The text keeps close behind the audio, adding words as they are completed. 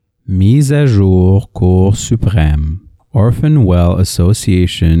Mise à jour Cour suprême. Orphan Well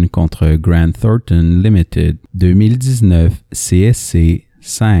Association contre Grant Thornton Limited 2019 CSC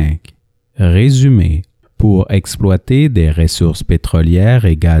 5. Résumé. Pour exploiter des ressources pétrolières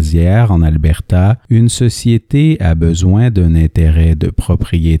et gazières en Alberta, une société a besoin d'un intérêt de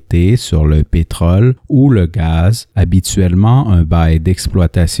propriété sur le pétrole ou le gaz, habituellement un bail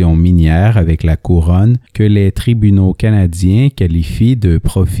d'exploitation minière avec la couronne que les tribunaux canadiens qualifient de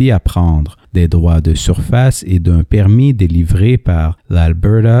profit à prendre, des droits de surface et d'un permis délivré par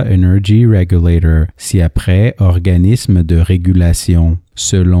l'Alberta Energy Regulator, ci-après organisme de régulation.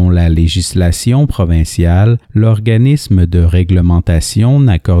 Selon la législation provinciale, l'organisme de réglementation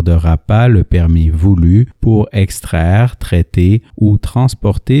n'accordera pas le permis voulu pour extraire, traiter ou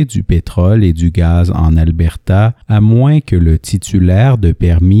transporter du pétrole et du gaz en Alberta, à moins que le titulaire de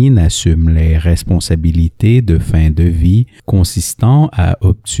permis n'assume les responsabilités de fin de vie consistant à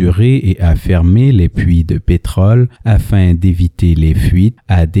obturer et à fermer les puits de pétrole afin d'éviter les fuites,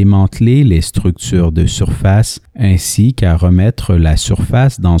 à démanteler les structures de surface ainsi qu'à remettre la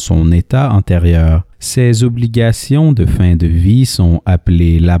surface dans son état antérieur. Ces obligations de fin de vie sont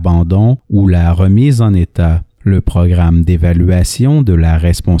appelées l'abandon ou la remise en état. Le programme d'évaluation de la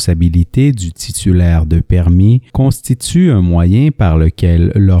responsabilité du titulaire de permis constitue un moyen par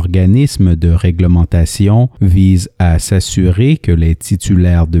lequel l'organisme de réglementation vise à s'assurer que les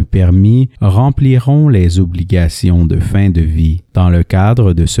titulaires de permis rempliront les obligations de fin de vie. Dans le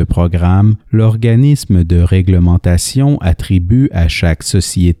cadre de ce programme, l'organisme de réglementation attribue à chaque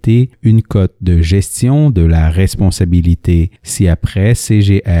société une cote de gestion de la responsabilité, ci-après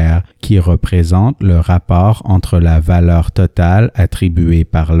CGR, qui représente le rapport entre la valeur totale attribuée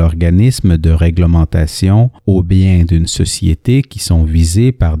par l'organisme de réglementation aux biens d'une société qui sont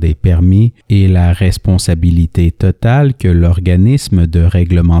visés par des permis et la responsabilité totale que l'organisme de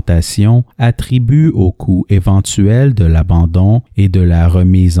réglementation attribue au coût éventuel de l'abandon et de la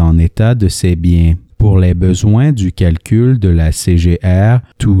remise en état de ces biens. Pour les besoins du calcul de la CGR,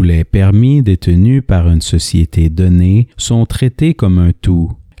 tous les permis détenus par une société donnée sont traités comme un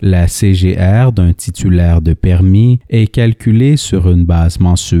tout. La CGR d'un titulaire de permis est calculée sur une base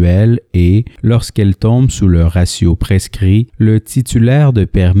mensuelle et, lorsqu'elle tombe sous le ratio prescrit, le titulaire de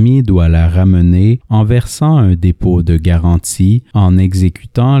permis doit la ramener en versant un dépôt de garantie, en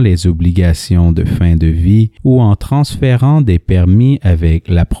exécutant les obligations de fin de vie ou en transférant des permis avec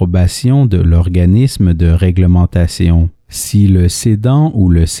l'approbation de l'organisme de réglementation. Si le cédant ou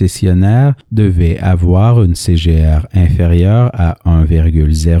le cessionnaire devait avoir une CGR inférieure à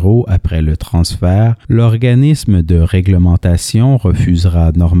 1,0 après le transfert, l'organisme de réglementation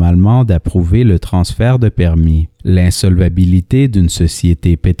refusera normalement d'approuver le transfert de permis. L'insolvabilité d'une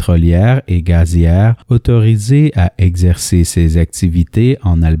société pétrolière et gazière autorisée à exercer ses activités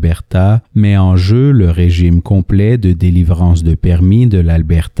en Alberta met en jeu le régime complet de délivrance de permis de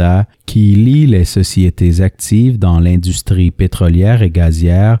l'Alberta qui lie les sociétés actives dans l'industrie pétrolière et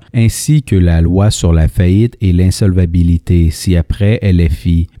gazière ainsi que la loi sur la faillite et l'insolvabilité ci-après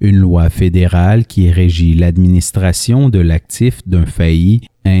LFI, une loi fédérale qui régit l'administration de l'actif d'un failli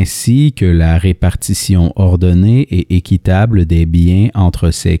ainsi que la répartition ordonnée et équitable des biens entre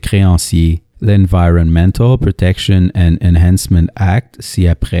ses créanciers. L'Environmental Protection and Enhancement Act,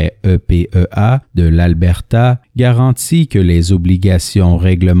 ci-après EPEA, de l'Alberta, garantit que les obligations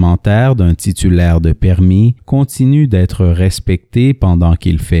réglementaires d'un titulaire de permis continuent d'être respectées pendant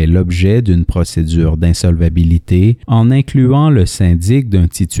qu'il fait l'objet d'une procédure d'insolvabilité, en incluant le syndic d'un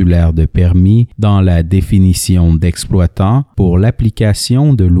titulaire de permis dans la définition d'exploitant pour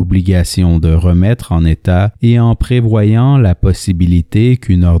l'application de l'obligation de remettre en état et en prévoyant la possibilité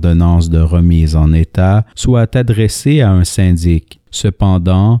qu'une ordonnance de remise en état soit adressée à un syndic.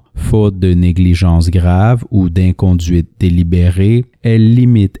 Cependant, faute de négligence grave ou d'inconduite délibérée, elle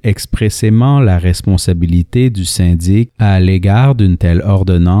limite expressément la responsabilité du syndic à l'égard d'une telle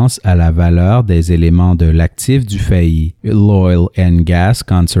ordonnance à la valeur des éléments de l'actif du failli. L'Oil and Gas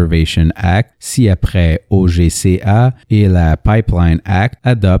Conservation Act, ci-après OGCA, et la Pipeline Act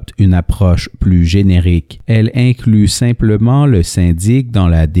adoptent une approche plus générique. Elle inclut simplement le syndic dans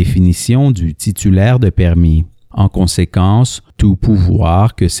la définition du titulaire de permis. En conséquence, tout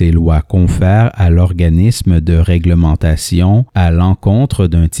pouvoir que ces lois confèrent à l'organisme de réglementation à l'encontre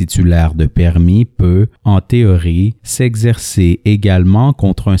d'un titulaire de permis peut, en théorie, s'exercer également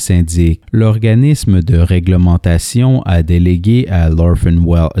contre un syndic. L'organisme de réglementation a délégué à l'Orphan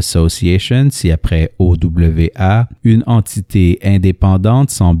Well Association, ci-après OWA, une entité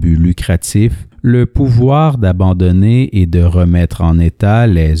indépendante sans but lucratif, le pouvoir d'abandonner et de remettre en état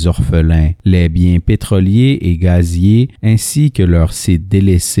les orphelins, les biens pétroliers et gaziers ainsi que leurs sites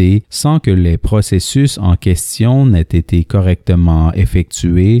délaissés sans que les processus en question n'aient été correctement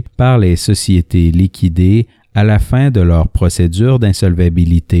effectués par les sociétés liquidées à la fin de leur procédure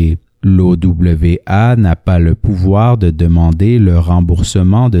d'insolvabilité. L'OWA n'a pas le pouvoir de demander le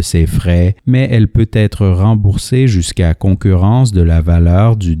remboursement de ces frais, mais elle peut être remboursée jusqu'à concurrence de la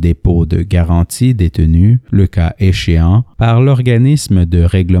valeur du dépôt de garantie détenu, le cas échéant, par l'organisme de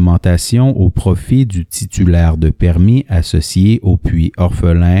réglementation au profit du titulaire de permis associé au puits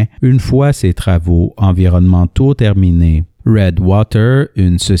orphelin une fois ses travaux environnementaux terminés. Redwater,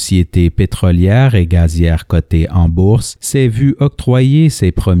 une société pétrolière et gazière cotée en bourse, s'est vu octroyer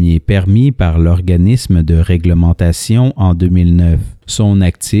ses premiers permis par l'organisme de réglementation en 2009. Son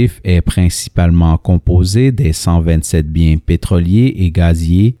actif est principalement composé des 127 biens pétroliers et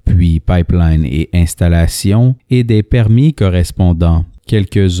gaziers, puis pipelines et installations, et des permis correspondants.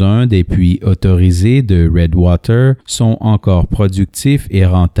 Quelques-uns des puits autorisés de Redwater sont encore productifs et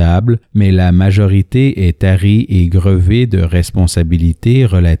rentables, mais la majorité est tarie et grevée de responsabilités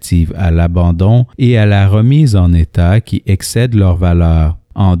relatives à l'abandon et à la remise en état qui excèdent leur valeur.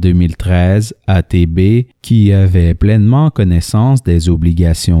 En 2013, ATB, qui avait pleinement connaissance des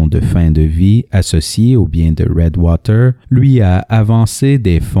obligations de fin de vie associées aux biens de Redwater, lui a avancé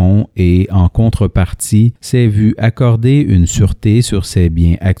des fonds et, en contrepartie, s'est vu accorder une sûreté sur ses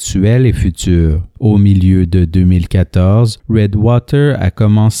biens actuels et futurs. Au milieu de 2014, Redwater a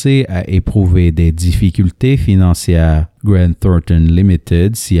commencé à éprouver des difficultés financières. Grant Thornton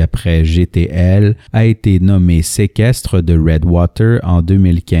Limited, ci-après GTL, a été nommé séquestre de Redwater en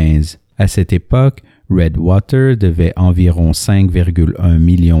 2015. À cette époque, Redwater devait environ 5,1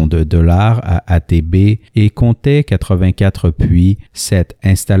 millions de dollars à ATB et comptait 84 puits, 7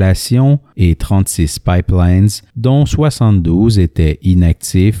 installations et 36 pipelines, dont 72 étaient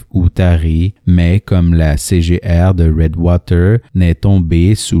inactifs ou taris, mais comme la CGR de Redwater n'est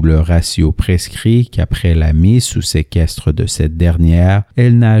tombée sous le ratio prescrit qu'après la mise sous séquestre de cette dernière,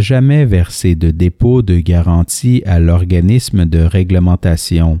 elle n'a jamais versé de dépôt de garantie à l'organisme de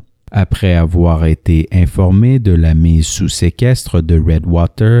réglementation. Après avoir été informé de la mise sous séquestre de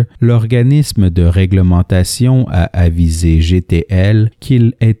Redwater, l'organisme de réglementation a avisé GTL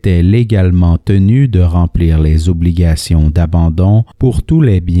qu'il était légalement tenu de remplir les obligations d'abandon pour tous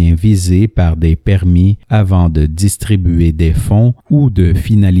les biens visés par des permis avant de distribuer des fonds ou de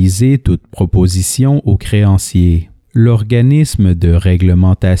finaliser toute proposition aux créanciers. L'organisme de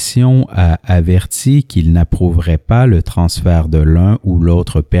réglementation a averti qu'il n'approuverait pas le transfert de l'un ou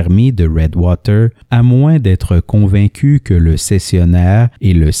l'autre permis de Redwater à moins d'être convaincu que le cessionnaire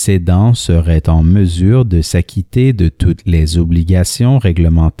et le cédant seraient en mesure de s'acquitter de toutes les obligations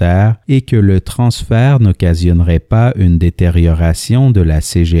réglementaires et que le transfert n'occasionnerait pas une détérioration de la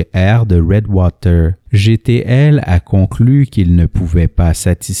CGR de Redwater. GTL a conclu qu'il ne pouvait pas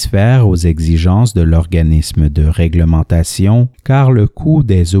satisfaire aux exigences de l'organisme de réglementation car le coût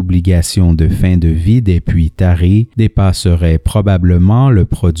des obligations de fin de vie des puits taris dépasserait probablement le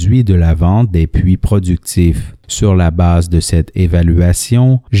produit de la vente des puits productifs. Sur la base de cette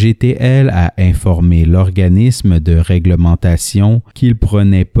évaluation, GTL a informé l'organisme de réglementation qu'il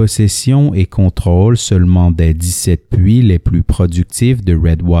prenait possession et contrôle seulement des 17 puits les plus productifs de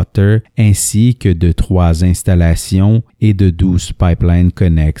Redwater ainsi que de 3 installations et de 12 pipelines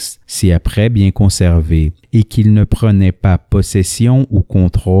connexes, ci-après bien conservés, et qu'il ne prenait pas possession ou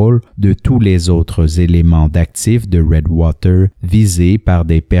contrôle de tous les autres éléments d'actifs de Redwater visés par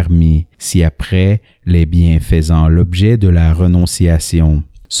des permis, ci-après les biens faisant l'objet de la renonciation.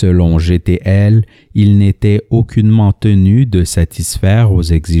 Selon GTL, il n'était aucunement tenu de satisfaire aux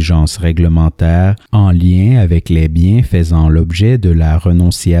exigences réglementaires en lien avec les biens faisant l'objet de la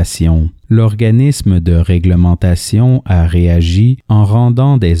renonciation. L'organisme de réglementation a réagi en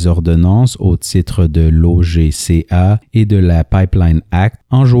rendant des ordonnances au titre de l'OGCA et de la Pipeline Act,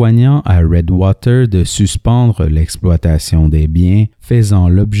 enjoignant à Redwater de suspendre l'exploitation des biens faisant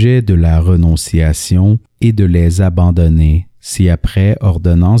l'objet de la renonciation et de les abandonner, ci-après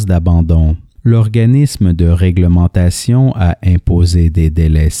ordonnance d'abandon. L'organisme de réglementation a imposé des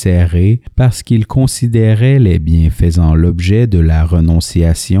délais serrés parce qu'il considérait les biens faisant l'objet de la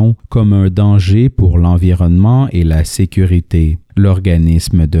renonciation comme un danger pour l'environnement et la sécurité.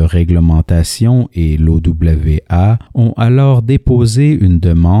 L'organisme de réglementation et l'OWA ont alors déposé une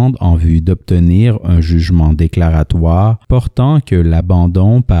demande en vue d'obtenir un jugement déclaratoire portant que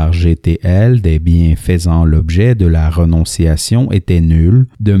l'abandon par GTL des biens faisant l'objet de la renonciation était nul,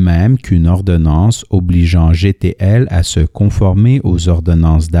 de même qu'une ordonnance obligeant GTL à se conformer aux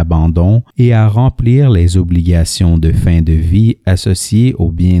ordonnances d'abandon et à remplir les obligations de fin de vie associées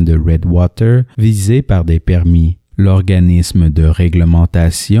aux biens de Redwater visés par des permis. L'organisme de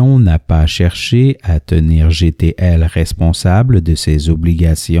réglementation n'a pas cherché à tenir GTL responsable de ses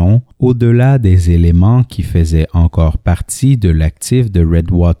obligations au-delà des éléments qui faisaient encore partie de l'actif de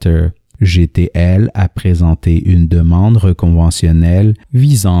Redwater. GTL a présenté une demande reconventionnelle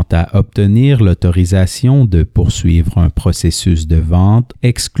visant à obtenir l'autorisation de poursuivre un processus de vente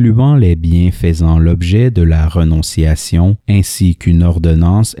excluant les biens faisant l'objet de la renonciation ainsi qu'une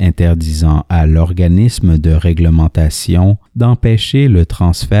ordonnance interdisant à l'organisme de réglementation d'empêcher le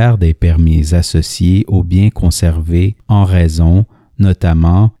transfert des permis associés aux biens conservés en raison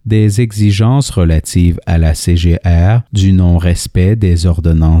notamment des exigences relatives à la CGR, du non-respect des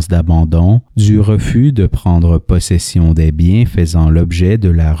ordonnances d'abandon, du refus de prendre possession des biens faisant l'objet de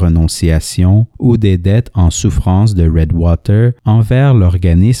la renonciation ou des dettes en souffrance de Redwater envers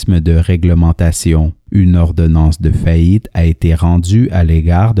l'organisme de réglementation. Une ordonnance de faillite a été rendue à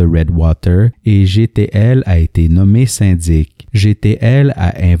l'égard de Redwater et GTL a été nommé syndic. GTL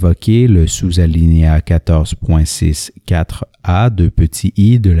a invoqué le sous-alinéa 14.6.4a de petit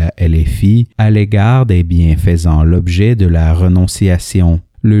i de la LFI à l'égard des biens faisant l'objet de la renonciation.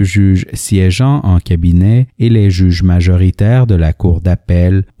 Le juge siégeant en cabinet et les juges majoritaires de la Cour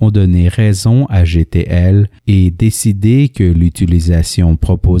d'appel ont donné raison à GTL et décidé que l'utilisation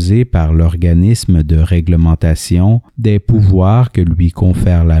proposée par l'organisme de réglementation des pouvoirs que lui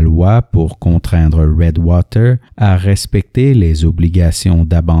confère la loi pour contraindre Redwater à respecter les obligations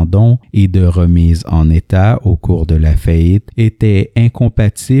d'abandon et de remise en état au cours de la faillite était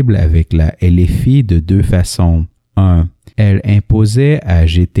incompatible avec la LFI de deux façons. 1. Elle imposait à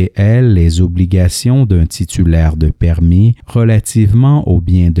GTL les obligations d'un titulaire de permis relativement aux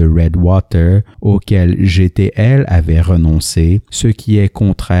biens de Redwater auxquels GTL avait renoncé, ce qui est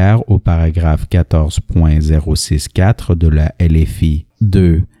contraire au paragraphe 14.064 de la LFI.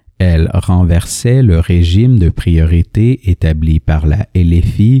 2. Elle renversait le régime de priorité établi par la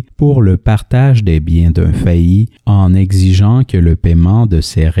LFI pour le partage des biens d'un failli en exigeant que le paiement de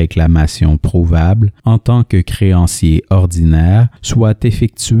ses réclamations prouvables en tant que créancier ordinaire soit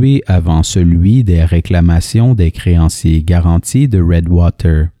effectué avant celui des réclamations des créanciers garantis de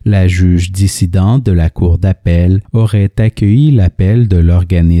Redwater. La juge dissidente de la Cour d'appel aurait accueilli l'appel de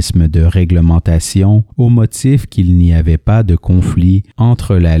l'organisme de réglementation au motif qu'il n'y avait pas de conflit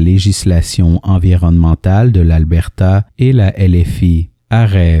entre la législation environnementale de l'Alberta et la LFI.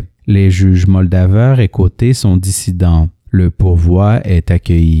 Arrêt. Les juges Moldaver et Côté sont dissidents. Le pourvoi est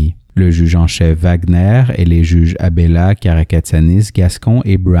accueilli. Le juge en chef Wagner et les juges Abella, Karakatsanis, Gascon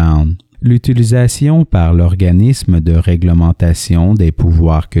et Brown. L'utilisation par l'organisme de réglementation des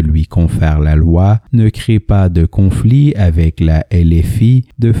pouvoirs que lui confère la loi ne crée pas de conflit avec la LFI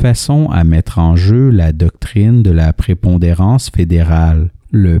de façon à mettre en jeu la doctrine de la prépondérance fédérale.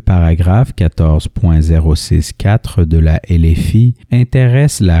 Le paragraphe 14.064 de la LFI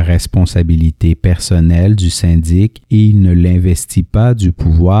intéresse la responsabilité personnelle du syndic et il ne l'investit pas du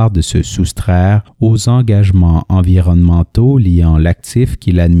pouvoir de se soustraire aux engagements environnementaux liant l'actif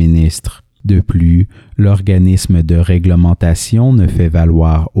qu'il administre. De plus, l'organisme de réglementation ne fait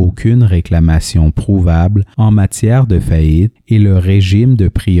valoir aucune réclamation prouvable en matière de faillite et le régime de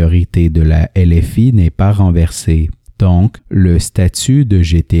priorité de la LFI n'est pas renversé. Donc, le statut de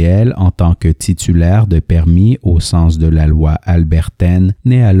GTL en tant que titulaire de permis au sens de la loi albertaine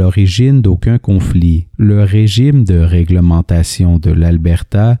n'est à l'origine d'aucun conflit. Le régime de réglementation de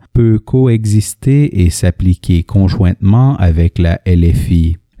l'Alberta peut coexister et s'appliquer conjointement avec la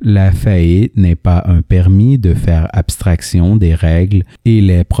LFI. La faillite n'est pas un permis de faire abstraction des règles et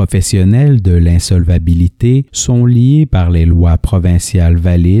les professionnels de l'insolvabilité sont liés par les lois provinciales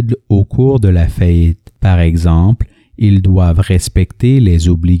valides au cours de la faillite. Par exemple, ils doivent respecter les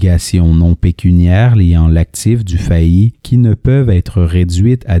obligations non pécuniaires liant l'actif du failli qui ne peuvent être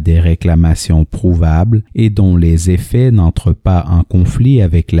réduites à des réclamations prouvables et dont les effets n'entrent pas en conflit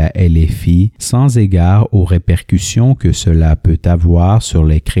avec la LFI sans égard aux répercussions que cela peut avoir sur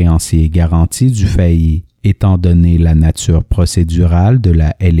les créanciers garantis du failli. Étant donné la nature procédurale de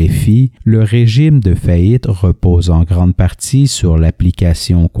la LFI, le régime de faillite repose en grande partie sur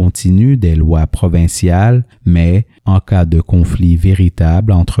l'application continue des lois provinciales, mais, en cas de conflit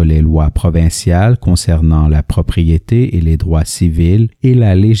véritable entre les lois provinciales concernant la propriété et les droits civils et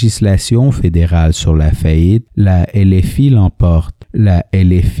la législation fédérale sur la faillite, la LFI l'emporte. La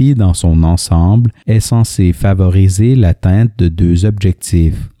LFI dans son ensemble est censée favoriser l'atteinte de deux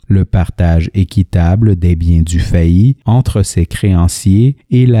objectifs: le partage équitable des biens du failli entre ses créanciers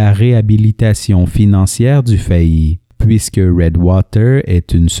et la réhabilitation financière du failli. Puisque Redwater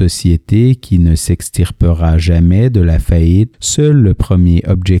est une société qui ne s'extirpera jamais de la faillite, seul le premier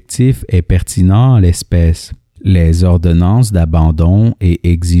objectif est pertinent en l'espèce. Les ordonnances d'abandon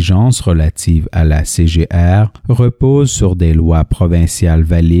et exigences relatives à la CGR reposent sur des lois provinciales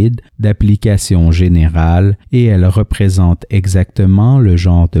valides d'application générale et elles représentent exactement le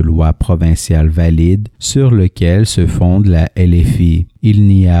genre de loi provinciale valide sur lequel se fonde la LFI. Il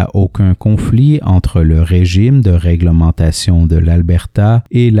n'y a aucun conflit entre le régime de réglementation de l'Alberta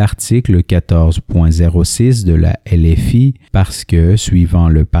et l'article 14.06 de la LFI parce que, suivant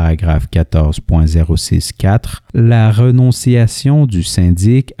le paragraphe 14.06.4, la renonciation du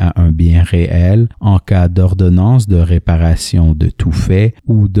syndic à un bien réel en cas d'ordonnance de réparation de tout fait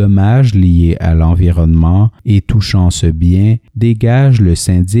ou dommages liés à l'environnement et touchant ce bien dégage le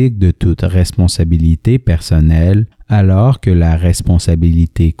syndic de toute responsabilité personnelle, alors que la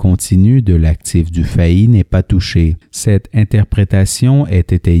responsabilité continue de l'actif du failli n'est pas touchée. Cette interprétation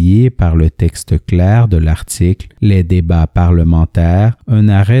est étayée par le texte clair de l'article, les débats parlementaires, un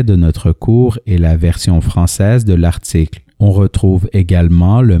arrêt de notre cour et la version française de l'article. On retrouve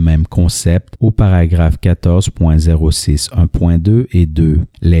également le même concept au paragraphe 14.06 1.2 et 2,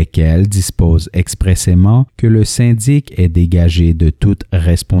 lesquels disposent expressément que le syndic est dégagé de toute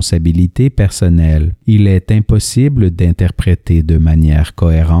responsabilité personnelle. Il est impossible d'interpréter de manière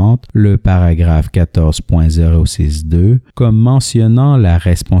cohérente le paragraphe 14.06.2 comme mentionnant la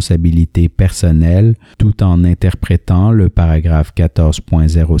responsabilité personnelle tout en interprétant le paragraphe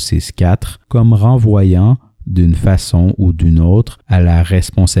 14.06.4 comme renvoyant d'une façon ou d'une autre à la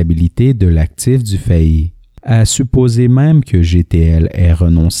responsabilité de l'actif du failli. À supposer même que GTL ait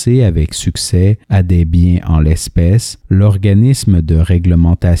renoncé avec succès à des biens en l'espèce, l'organisme de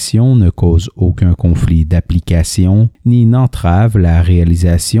réglementation ne cause aucun conflit d'application ni n'entrave la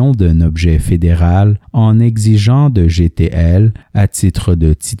réalisation d'un objet fédéral en exigeant de GTL, à titre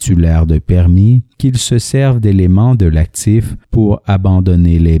de titulaire de permis, qu'il se serve d'éléments de l'actif pour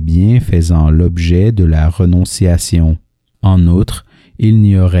abandonner les biens faisant l'objet de la renonciation. En outre, il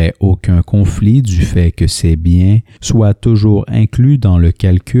n'y aurait aucun conflit du fait que ces biens soient toujours inclus dans le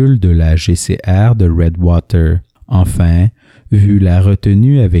calcul de la GCR de Redwater. Enfin, vu la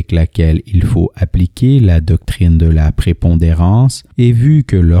retenue avec laquelle il faut appliquer la doctrine de la prépondérance et vu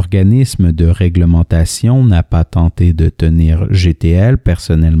que l'organisme de réglementation n'a pas tenté de tenir GTL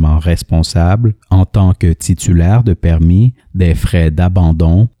personnellement responsable en tant que titulaire de permis des frais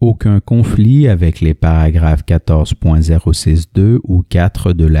d'abandon, aucun conflit avec les paragraphes 14.06.2 ou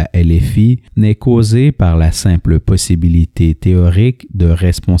 4 de la LFI n'est causé par la simple possibilité théorique de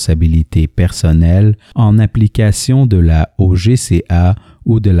responsabilité personnelle en application de la OGCA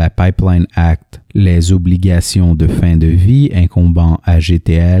ou de la Pipeline Act. Les obligations de fin de vie incombant à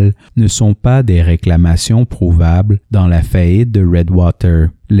GTL ne sont pas des réclamations prouvables dans la faillite de Redwater.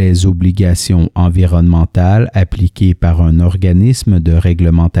 Les obligations environnementales appliquées par un organisme de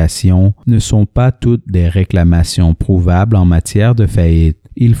réglementation ne sont pas toutes des réclamations prouvables en matière de faillite.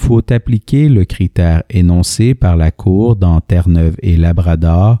 Il faut appliquer le critère énoncé par la Cour dans Terre-Neuve et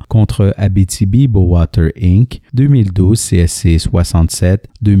Labrador contre Abitibi-Bowater Inc. 2012 CSC 67,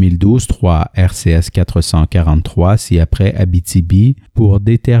 2012 3 RCS 443 ci-après Abitibi pour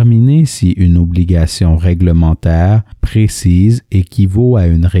déterminer si une obligation réglementaire précise équivaut à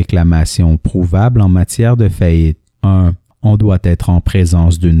une réclamation prouvable en matière de faillite. 1. On doit être en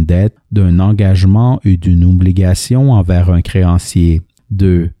présence d'une dette, d'un engagement ou d'une obligation envers un créancier.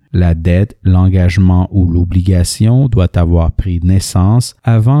 2. La dette, l'engagement ou l'obligation doit avoir pris naissance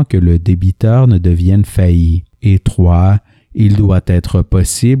avant que le débiteur ne devienne failli. Et 3. Il doit être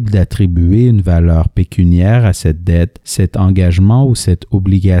possible d'attribuer une valeur pécuniaire à cette dette, cet engagement ou cette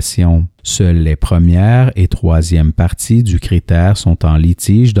obligation. Seules les premières et troisième parties du critère sont en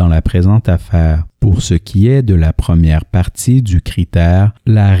litige dans la présente affaire. Pour ce qui est de la première partie du critère,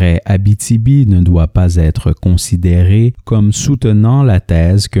 l'arrêt Abitibi ne doit pas être considéré comme soutenant la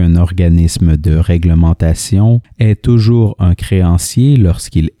thèse qu'un organisme de réglementation est toujours un créancier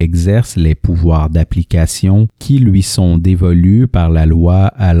lorsqu'il exerce les pouvoirs d'application qui lui sont dévolus par la loi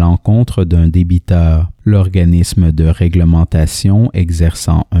à l'encontre d'un débiteur. L'organisme de réglementation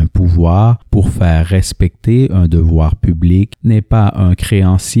exerçant un pouvoir pour faire respecter un devoir public n'est pas un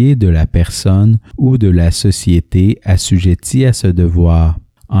créancier de la personne ou de la société assujettie à ce devoir.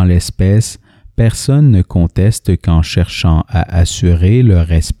 En l'espèce, personne ne conteste qu'en cherchant à assurer le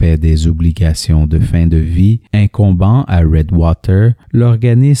respect des obligations de fin de vie incombant à Redwater,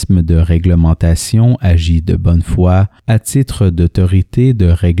 l'organisme de réglementation agit de bonne foi à titre d'autorité de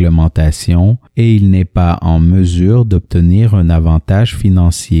réglementation et il n'est pas en mesure d'obtenir un avantage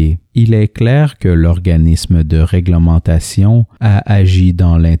financier. Il est clair que l'organisme de réglementation a agi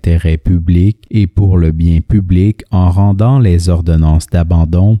dans l'intérêt public et pour le bien public en rendant les ordonnances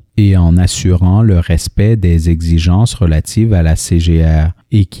d'abandon et en assurant le respect des exigences relatives à la CGR,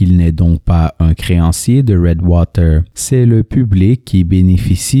 et qu'il n'est donc pas un créancier de Redwater. C'est le public qui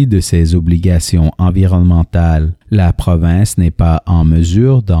bénéficie de ces obligations environnementales. La province n'est pas en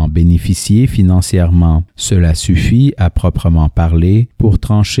mesure d'en bénéficier financièrement. Cela suffit à proprement parler pour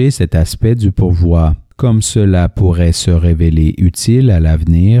trancher cet aspect du pourvoi. Comme cela pourrait se révéler utile à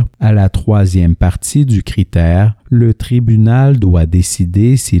l'avenir, à la troisième partie du critère, le tribunal doit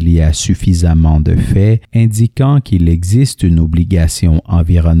décider s'il y a suffisamment de faits indiquant qu'il existe une obligation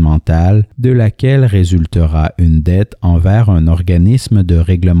environnementale de laquelle résultera une dette envers un organisme de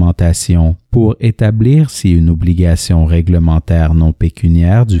réglementation. Pour établir si une obligation réglementaire non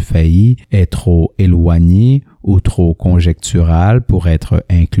pécuniaire du failli est trop éloignée ou trop conjecturale pour être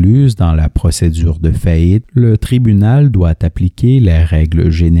incluse dans la procédure de faillite, le tribunal doit appliquer les règles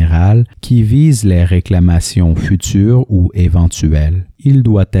générales qui visent les réclamations futures ou éventuelles. Il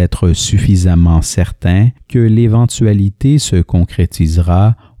doit être suffisamment certain que l'éventualité se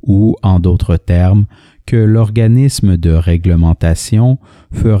concrétisera ou, en d'autres termes, que l'organisme de réglementation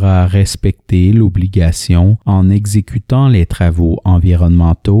fera respecter l'obligation en exécutant les travaux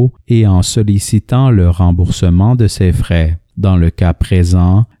environnementaux et en sollicitant le remboursement de ses frais. Dans le cas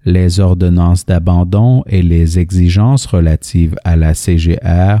présent, les ordonnances d'abandon et les exigences relatives à la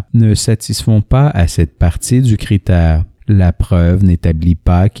CGR ne satisfont pas à cette partie du critère. La preuve n'établit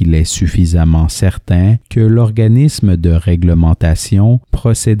pas qu'il est suffisamment certain que l'organisme de réglementation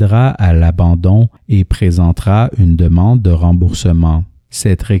procédera à l'abandon et présentera une demande de remboursement.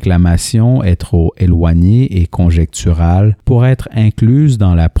 Cette réclamation est trop éloignée et conjecturale pour être incluse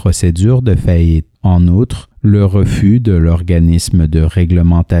dans la procédure de faillite. En outre, le refus de l'organisme de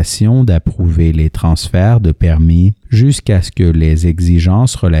réglementation d'approuver les transferts de permis jusqu'à ce que les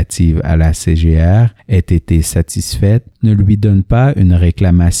exigences relatives à la CGR aient été satisfaites ne lui donne pas une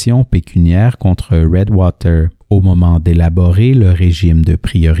réclamation pécuniaire contre Redwater. Au moment d'élaborer le régime de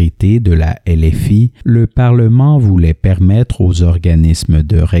priorité de la LFI, le Parlement voulait permettre aux organismes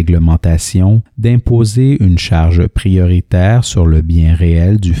de réglementation d'imposer une charge prioritaire sur le bien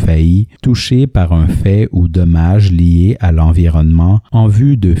réel du failli touché par un fait ou dommage lié à l'environnement en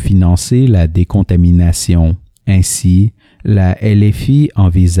vue de financer la décontamination. Ainsi, la LFI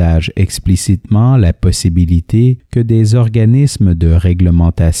envisage explicitement la possibilité que des organismes de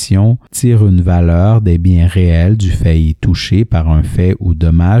réglementation tirent une valeur des biens réels du failli touché par un fait ou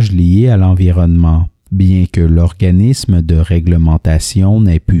dommage lié à l'environnement. Bien que l'organisme de réglementation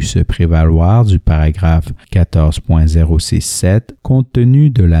n'ait pu se prévaloir du paragraphe 14.067, compte tenu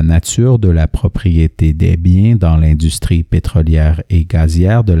de la nature de la propriété des biens dans l'industrie pétrolière et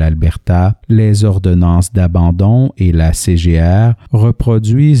gazière de l'Alberta, les ordonnances d'abandon et la CGR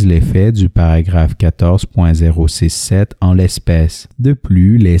reproduisent l'effet du paragraphe 14.067 en l'espèce. De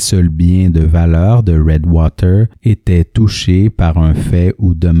plus, les seuls biens de valeur de Redwater étaient touchés par un fait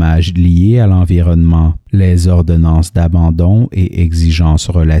ou dommage lié à l'environnement. Les ordonnances d'abandon et exigences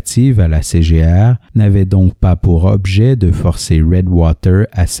relatives à la CGR n'avaient donc pas pour objet de forcer Redwater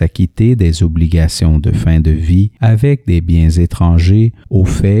à s'acquitter des obligations de fin de vie avec des biens étrangers aux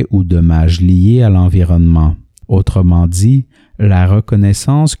faits ou dommages liés à l'environnement. Autrement dit, la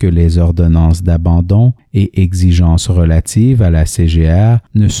reconnaissance que les ordonnances d'abandon et exigences relatives à la CGR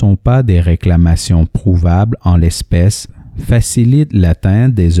ne sont pas des réclamations prouvables en l'espèce facilite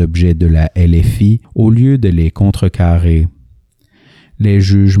l'atteinte des objets de la LFI au lieu de les contrecarrer. Les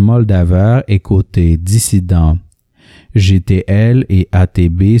juges moldaveurs et côté dissidents. GTL et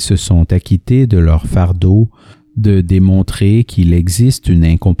ATB se sont acquittés de leur fardeau de démontrer qu'il existe une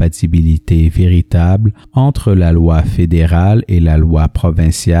incompatibilité véritable entre la loi fédérale et la loi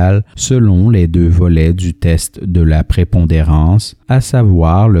provinciale selon les deux volets du test de la prépondérance, à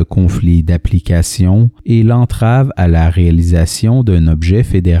savoir le conflit d'application et l'entrave à la réalisation d'un objet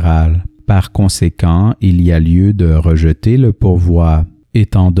fédéral. Par conséquent, il y a lieu de rejeter le pourvoi.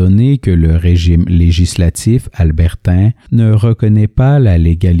 Étant donné que le régime législatif albertain ne reconnaît pas la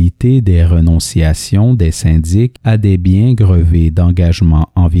légalité des renonciations des syndics à des biens grevés d'engagements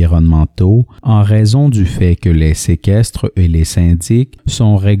environnementaux en raison du fait que les séquestres et les syndics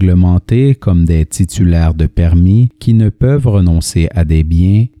sont réglementés comme des titulaires de permis qui ne peuvent renoncer à des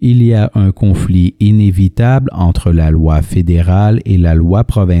biens, il y a un conflit inévitable entre la loi fédérale et la loi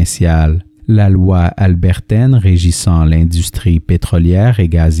provinciale. La loi albertaine régissant l'industrie pétrolière et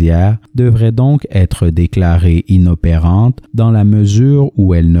gazière devrait donc être déclarée inopérante dans la mesure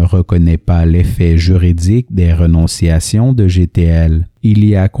où elle ne reconnaît pas l'effet juridique des renonciations de GTL. Il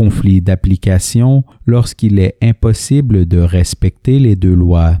y a conflit d'application lorsqu'il est impossible de respecter les deux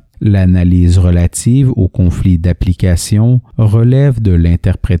lois. L'analyse relative au conflit d'application relève de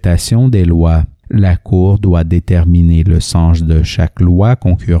l'interprétation des lois. La Cour doit déterminer le sens de chaque loi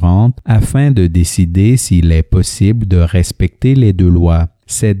concurrente afin de décider s'il est possible de respecter les deux lois.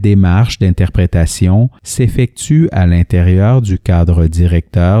 Cette démarche d'interprétation s'effectue à l'intérieur du cadre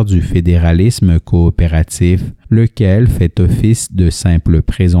directeur du fédéralisme coopératif, lequel fait office de simple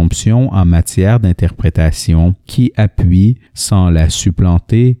présomption en matière d'interprétation qui appuie, sans la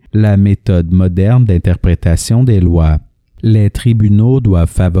supplanter, la méthode moderne d'interprétation des lois. Les tribunaux doivent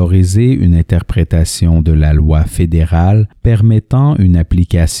favoriser une interprétation de la loi fédérale permettant une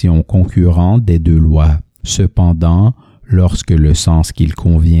application concurrente des deux lois. Cependant, lorsque le sens qu'il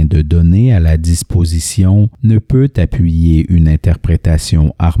convient de donner à la disposition ne peut appuyer une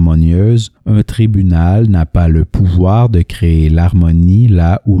interprétation harmonieuse, un tribunal n'a pas le pouvoir de créer l'harmonie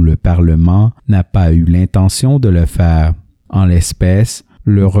là où le Parlement n'a pas eu l'intention de le faire. En l'espèce,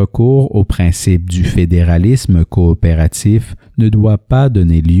 le recours au principe du fédéralisme coopératif ne doit pas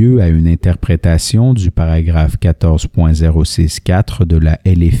donner lieu à une interprétation du paragraphe 14.064 de la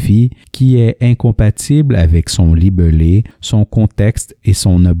LFI qui est incompatible avec son libellé, son contexte et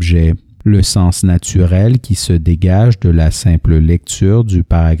son objet. Le sens naturel qui se dégage de la simple lecture du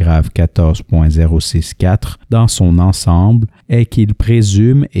paragraphe 14.064 dans son ensemble est qu'il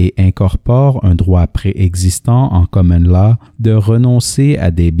présume et incorpore un droit préexistant en common law de renoncer à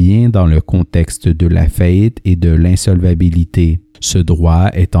des biens dans le contexte de la faillite et de l'insolvabilité. Ce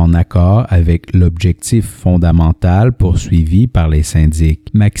droit est en accord avec l'objectif fondamental poursuivi par les syndics,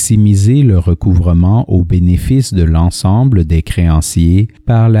 maximiser le recouvrement au bénéfice de l'ensemble des créanciers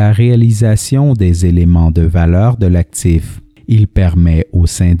par la réalisation des éléments de valeur de l'actif. Il permet aux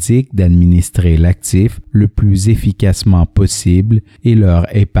syndics d'administrer l'actif le plus efficacement possible et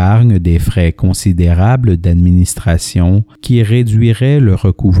leur épargne des frais considérables d'administration qui réduiraient le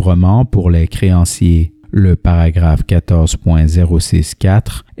recouvrement pour les créanciers. Le paragraphe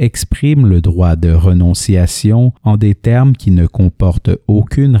 14.064 exprime le droit de renonciation en des termes qui ne comportent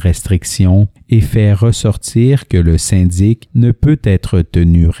aucune restriction et fait ressortir que le syndic ne peut être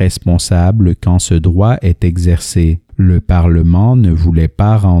tenu responsable quand ce droit est exercé. Le Parlement ne voulait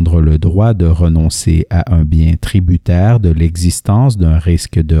pas rendre le droit de renoncer à un bien tributaire de l'existence d'un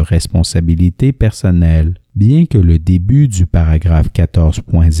risque de responsabilité personnelle. Bien que le début du paragraphe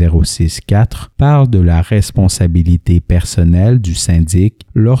 14.064 parle de la responsabilité personnelle du syndic,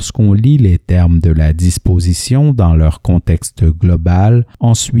 lorsqu'on lit les termes de la disposition dans leur contexte global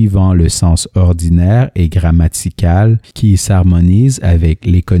en suivant le sens ordinaire et grammatical qui s'harmonise avec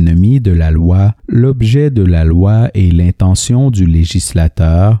l'économie de la loi, l'objet de la loi et l'intention du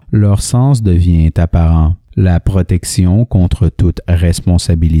législateur, leur sens devient apparent. La protection contre toute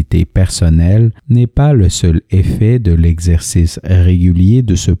responsabilité personnelle n'est pas le seul effet de l'exercice régulier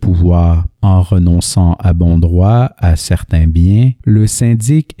de ce pouvoir. En renonçant à bon droit à certains biens, le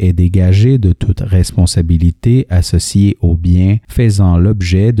syndic est dégagé de toute responsabilité associée aux biens faisant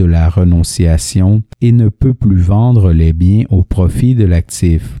l'objet de la renonciation et ne peut plus vendre les biens au profit de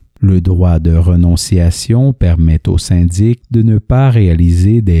l'actif. Le droit de renonciation permet au syndic de ne pas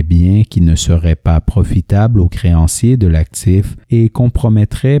réaliser des biens qui ne seraient pas profitables aux créanciers de l'actif et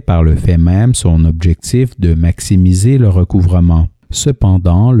compromettraient par le fait même son objectif de maximiser le recouvrement.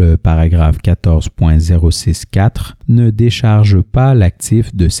 Cependant, le paragraphe 14.064 ne décharge pas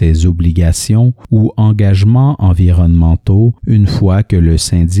l'actif de ses obligations ou engagements environnementaux une fois que le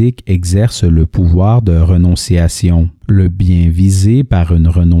syndic exerce le pouvoir de renonciation. Le bien visé par une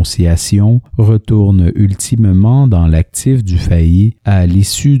renonciation retourne ultimement dans l'actif du failli à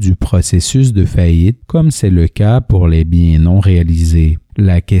l'issue du processus de faillite, comme c'est le cas pour les biens non réalisés.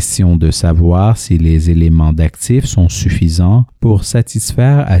 La question de savoir si les éléments d'actif sont suffisants pour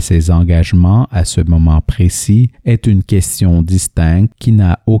satisfaire à ces engagements à ce moment précis est une question distincte qui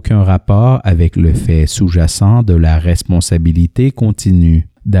n'a aucun rapport avec le fait sous-jacent de la responsabilité continue.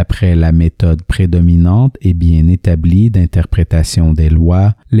 D'après la méthode prédominante et bien établie d'interprétation des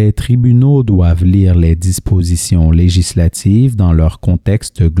lois, les tribunaux doivent lire les dispositions législatives dans leur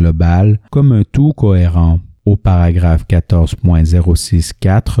contexte global comme un tout cohérent. Au paragraphe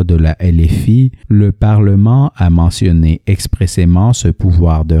 14.064 de la LFI, le Parlement a mentionné expressément ce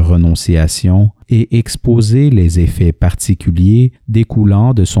pouvoir de renonciation et exposé les effets particuliers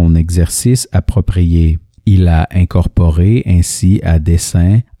découlant de son exercice approprié. Il a incorporé ainsi à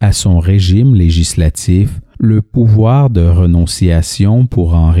dessein à son régime législatif le pouvoir de renonciation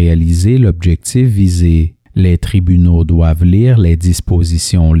pour en réaliser l'objectif visé. Les tribunaux doivent lire les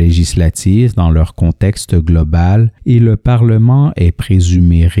dispositions législatives dans leur contexte global et le Parlement est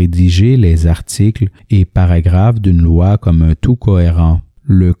présumé rédiger les articles et paragraphes d'une loi comme un tout cohérent.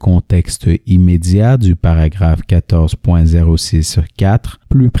 Le contexte immédiat du paragraphe 14.064,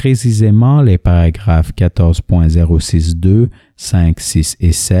 plus précisément les paragraphes 14.062, 5, 6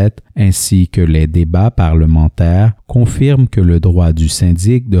 et 7, ainsi que les débats parlementaires, confirment que le droit du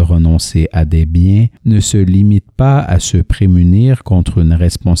syndic de renoncer à des biens ne se limite pas à se prémunir contre une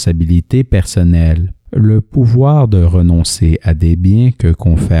responsabilité personnelle. Le pouvoir de renoncer à des biens que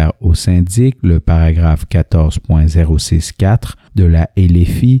confère au syndic le paragraphe 14.064 de la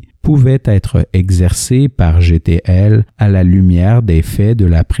LFI pouvait être exercé par GTL à la lumière des faits de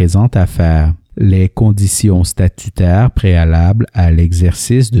la présente affaire. Les conditions statutaires préalables à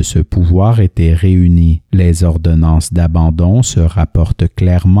l'exercice de ce pouvoir étaient réunies. Les ordonnances d'abandon se rapportent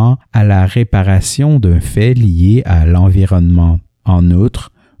clairement à la réparation d'un fait lié à l'environnement. En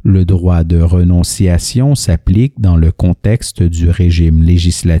outre, le droit de renonciation s'applique dans le contexte du régime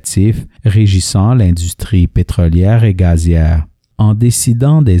législatif régissant l'industrie pétrolière et gazière. En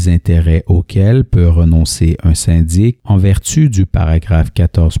décidant des intérêts auxquels peut renoncer un syndic en vertu du paragraphe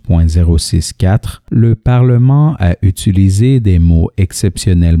 14.064, le Parlement a utilisé des mots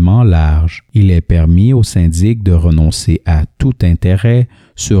exceptionnellement larges. Il est permis au syndic de renoncer à tout intérêt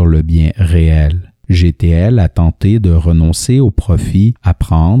sur le bien réel. GTL a tenté de renoncer aux profits à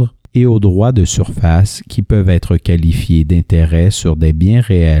prendre et aux droits de surface qui peuvent être qualifiés d'intérêts sur des biens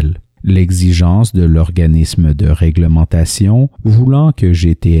réels. L'exigence de l'organisme de réglementation voulant que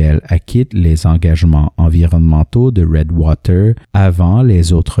GTL acquitte les engagements environnementaux de Redwater avant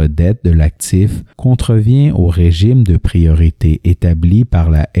les autres dettes de l'actif contrevient au régime de priorité établi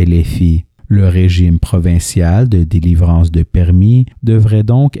par la LFI. Le régime provincial de délivrance de permis devrait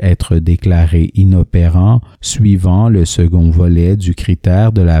donc être déclaré inopérant suivant le second volet du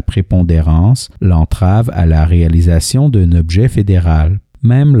critère de la prépondérance, l'entrave à la réalisation d'un objet fédéral.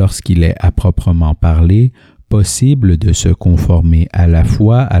 Même lorsqu'il est à proprement parler possible de se conformer à la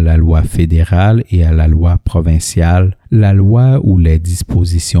fois à la loi fédérale et à la loi provinciale, la loi ou les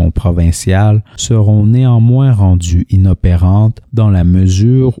dispositions provinciales seront néanmoins rendues inopérantes dans la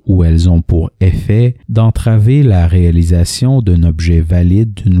mesure où elles ont pour effet d'entraver la réalisation d'un objet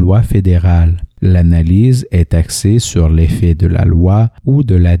valide d'une loi fédérale. L'analyse est axée sur l'effet de la loi ou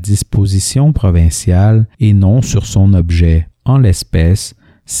de la disposition provinciale et non sur son objet. En l'espèce,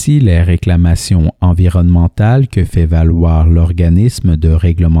 si les réclamations environnementales que fait valoir l'organisme de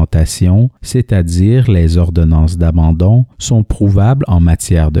réglementation, c'est-à-dire les ordonnances d'abandon, sont prouvables en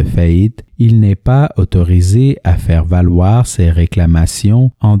matière de faillite, il n'est pas autorisé à faire valoir ces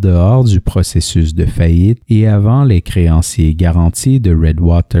réclamations en dehors du processus de faillite et avant les créanciers garantis de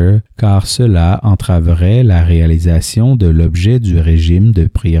Redwater, car cela entraverait la réalisation de l'objet du régime de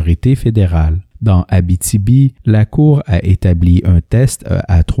priorité fédérale. Dans Abitibi, la Cour a établi un test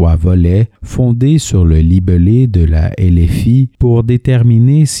à 3 volets fondé sur le libellé de la LFI pour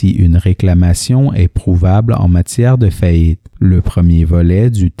déterminer si une réclamation est prouvable en matière de faillite. Le premier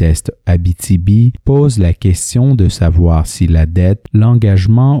volet du test Abitibi pose la question de savoir si la dette,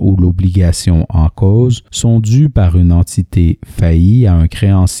 l'engagement ou l'obligation en cause sont dus par une entité faillie à un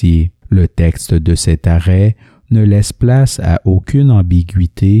créancier. Le texte de cet arrêt ne laisse place à aucune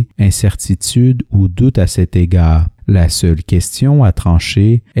ambiguïté, incertitude ou doute à cet égard. La seule question à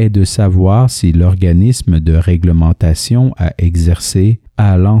trancher est de savoir si l'organisme de réglementation a exercé,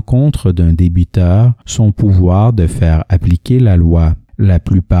 à l'encontre d'un débiteur, son pouvoir de faire appliquer la loi. La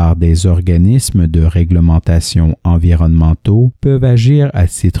plupart des organismes de réglementation environnementaux peuvent agir à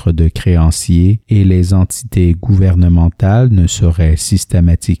titre de créanciers et les entités gouvernementales ne sauraient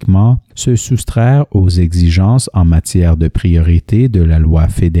systématiquement se soustraire aux exigences en matière de priorité de la loi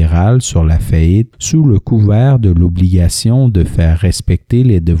fédérale sur la faillite sous le couvert de l'obligation de faire respecter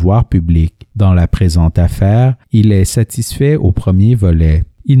les devoirs publics. Dans la présente affaire, il est satisfait au premier volet.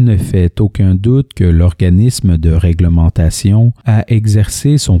 Il ne fait aucun doute que l'organisme de réglementation a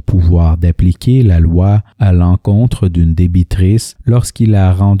exercé son pouvoir d'appliquer la loi à l'encontre d'une débitrice lorsqu'il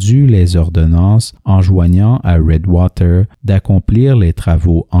a rendu les ordonnances enjoignant à Redwater d'accomplir les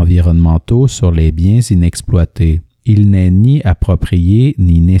travaux environnementaux sur les biens inexploités. Il n'est ni approprié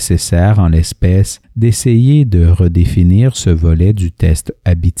ni nécessaire en l'espèce d'essayer de redéfinir ce volet du test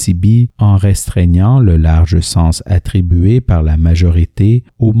Abitibi en restreignant le large sens attribué par la majorité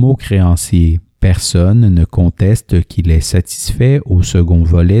au mot créancier. Personne ne conteste qu'il est satisfait au second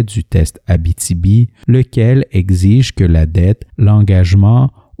volet du test Abitibi, lequel exige que la dette,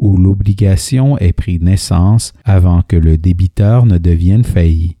 l'engagement ou l'obligation ait pris naissance avant que le débiteur ne devienne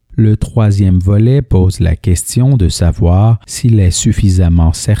failli. Le troisième volet pose la question de savoir s'il est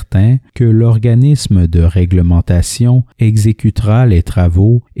suffisamment certain que l'organisme de réglementation exécutera les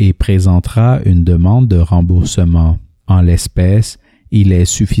travaux et présentera une demande de remboursement. En l'espèce, il est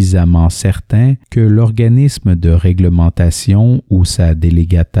suffisamment certain que l'organisme de réglementation ou sa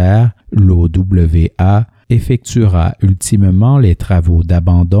délégataire, l'OWA, effectuera ultimement les travaux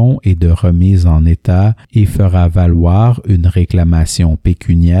d'abandon et de remise en état et fera valoir une réclamation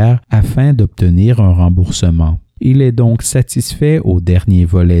pécuniaire afin d'obtenir un remboursement. Il est donc satisfait au dernier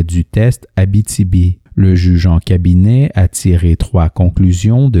volet du test Abitibi. Le juge en cabinet a tiré 3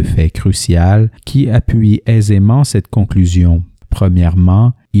 conclusions de faits cruciales qui appuient aisément cette conclusion.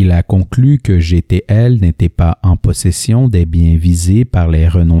 Premièrement, il a conclu que GTL n'était pas en possession des biens visés par les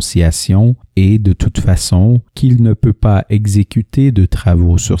renonciations et, de toute façon, qu'il ne peut pas exécuter de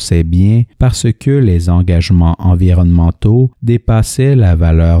travaux sur ces biens parce que les engagements environnementaux dépassaient la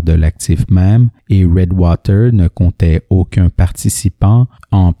valeur de l'actif même et Redwater ne comptait aucun participant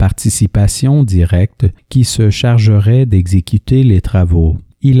en participation directe qui se chargerait d'exécuter les travaux.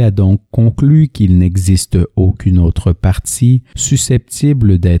 Il a donc conclu qu'il n'existe aucune autre partie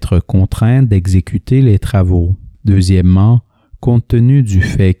susceptible d'être contrainte d'exécuter les travaux. Deuxièmement, compte tenu du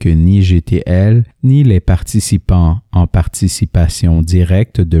fait que ni GTL ni les participants en participation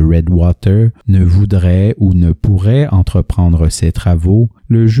directe de Redwater ne voudraient ou ne pourraient entreprendre ces travaux,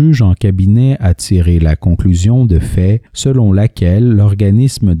 le juge en cabinet a tiré la conclusion de fait selon laquelle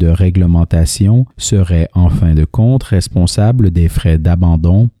l'organisme de réglementation serait en fin de compte responsable des frais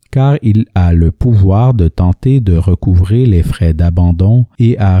d'abandon car il a le pouvoir de tenter de recouvrer les frais d'abandon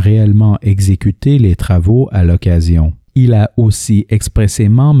et a réellement exécuté les travaux à l'occasion. Il a aussi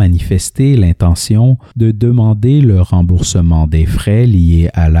expressément manifesté l'intention de demander le remboursement des frais liés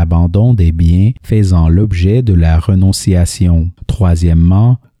à l'abandon des biens faisant l'objet de la renonciation.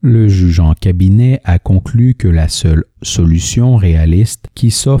 Troisièmement, le juge en cabinet a conclu que la seule solution réaliste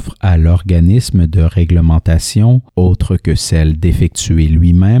qui s'offre à l'organisme de réglementation, autre que celle d'effectuer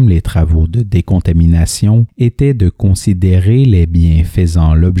lui-même les travaux de décontamination, était de considérer les biens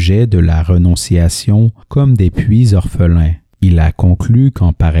faisant l'objet de la renonciation comme des puits orphelins. Il a conclu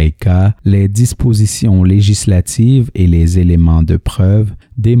qu'en pareil cas, les dispositions législatives et les éléments de preuve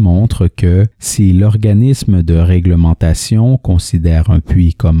démontrent que, si l'organisme de réglementation considère un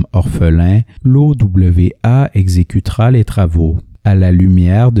puits comme orphelin, l'OWA exécutera les travaux. À la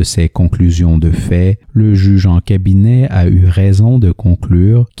lumière de ces conclusions de fait, le juge en cabinet a eu raison de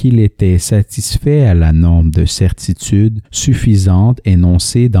conclure qu'il était satisfait à la norme de certitude suffisante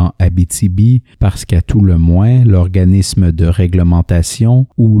énoncée dans Abitibi parce qu'à tout le moins, l'organisme de réglementation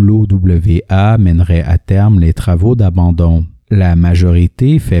ou l'OWA mènerait à terme les travaux d'abandon. La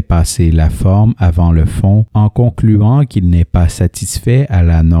majorité fait passer la forme avant le fond en concluant qu'il n'est pas satisfait à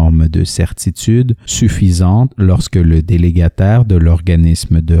la norme de certitude suffisante lorsque le délégataire de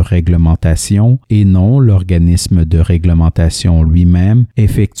l'organisme de réglementation et non l'organisme de réglementation lui-même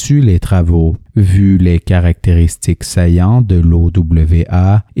effectue les travaux. Vu les caractéristiques saillantes de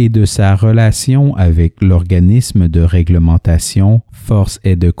l'OWA et de sa relation avec l'organisme de réglementation, force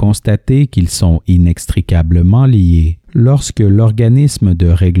est de constater qu'ils sont inextricablement liés. lorsque l'organisme de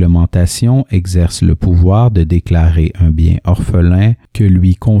réglementation exerce le pouvoir de déclarer un bien orphelin que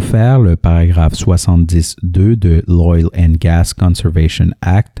lui confère le paragraphe 70.2 de l'Oil and Gas Conservation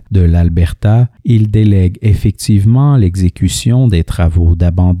Act de l'Alberta, il délègue effectivement l'exécution des travaux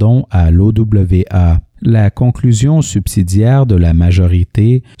d'abandon à l'OWA. La conclusion subsidiaire de la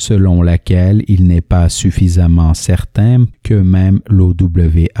majorité, selon laquelle il n'est pas suffisamment certain que même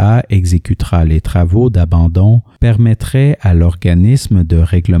l'OWA exécutera les travaux d'abandon, permettrait à l'organisme de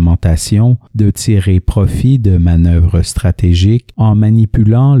réglementation de tirer profit de manœuvres stratégiques en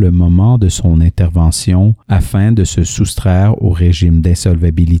manipulant le moment de son intervention afin de se soustraire au régime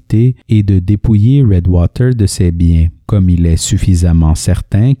d'insolvabilité et de dépouiller Redwater de ses biens. Comme il est suffisamment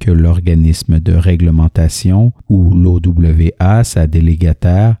certain que l'organisme de réglementation ou l'OWA, sa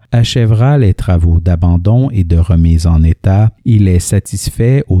délégataire, achèvera les travaux d'abandon et de remise en état, il est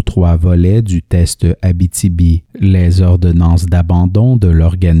satisfait aux 3 volets du test Abitibi. Les ordonnances d'abandon de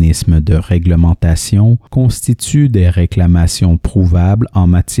l'organisme de réglementation constituent des réclamations prouvables en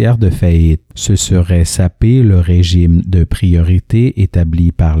matière de faillite. Ce serait saper le régime de priorité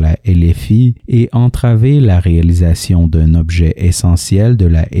établi par la LFI et entraver la réalisation d'un objet essentiel de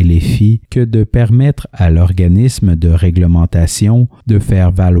la LFI que de permettre à l'organisme de réglementation de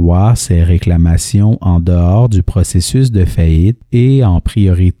faire valoir ses réclamations en dehors du processus de faillite et en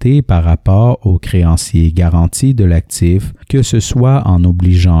priorité par rapport aux créanciers garantis de l'actif, que ce soit en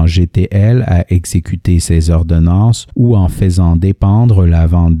obligeant GTL à exécuter ses ordonnances ou en faisant dépendre la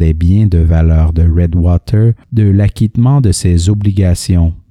vente des biens de valeur de Redwater de l'acquittement de ses obligations.